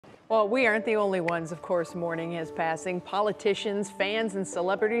Well, we aren't the only ones, of course, mourning his passing. Politicians, fans, and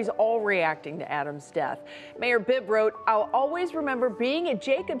celebrities all reacting to Adams' death. Mayor Bibb wrote, "I'll always remember being at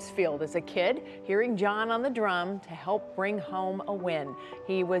Jacobs Field as a kid, hearing John on the drum to help bring home a win.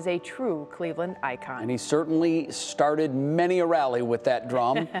 He was a true Cleveland icon." And he certainly started many a rally with that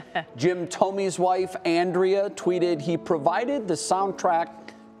drum. Jim Tomey's wife, Andrea, tweeted, "He provided the soundtrack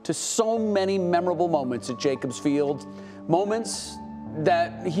to so many memorable moments at Jacobs Field, moments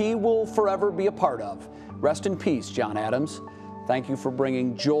that he will forever be a part of. Rest in peace, John Adams. Thank you for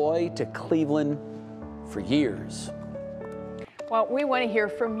bringing joy to Cleveland for years." Well, we want to hear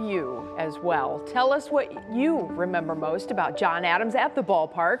from you as well. Tell us what you remember most about John Adams at the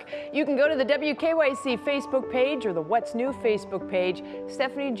ballpark. You can go to the WKYC Facebook page or the What's New Facebook page.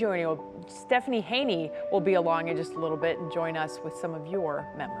 Stephanie Haney will be along in just a little bit and join us with some of your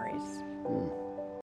memories.